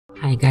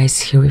Hi guys,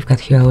 here we've got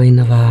HUAWEI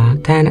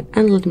Nova 10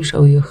 and let me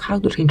show you how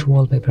to change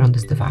wallpaper on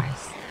this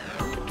device.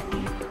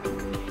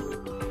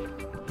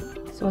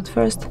 So at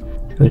first,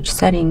 reach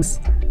settings,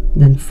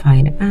 then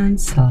find and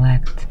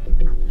select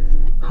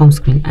home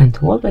screen and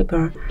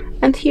wallpaper,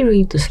 and here you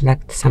need to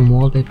select some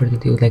wallpaper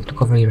that you would like to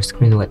cover your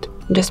screen with.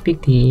 Just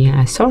pick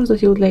the source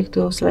that you would like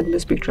to select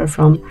this picture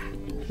from.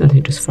 Let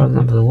me choose, for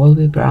example, the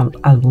wallpaper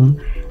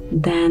album,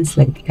 then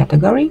select the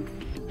category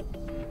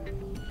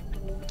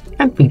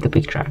and pick the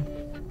picture.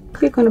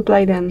 Click on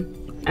apply then,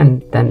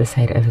 and then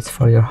decide if it's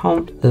for your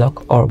home,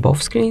 lock or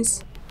both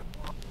screens.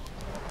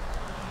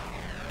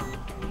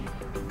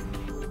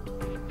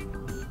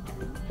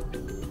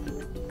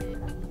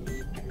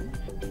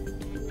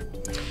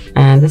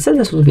 And that's it,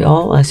 this will be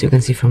all. As you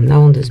can see from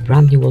now on, this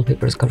brand new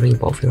wallpaper is covering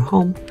both your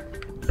home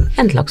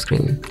and lock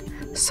screen.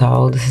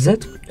 So this is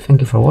it.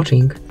 Thank you for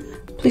watching.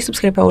 Please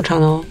subscribe our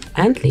channel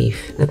and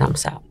leave the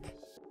thumbs up.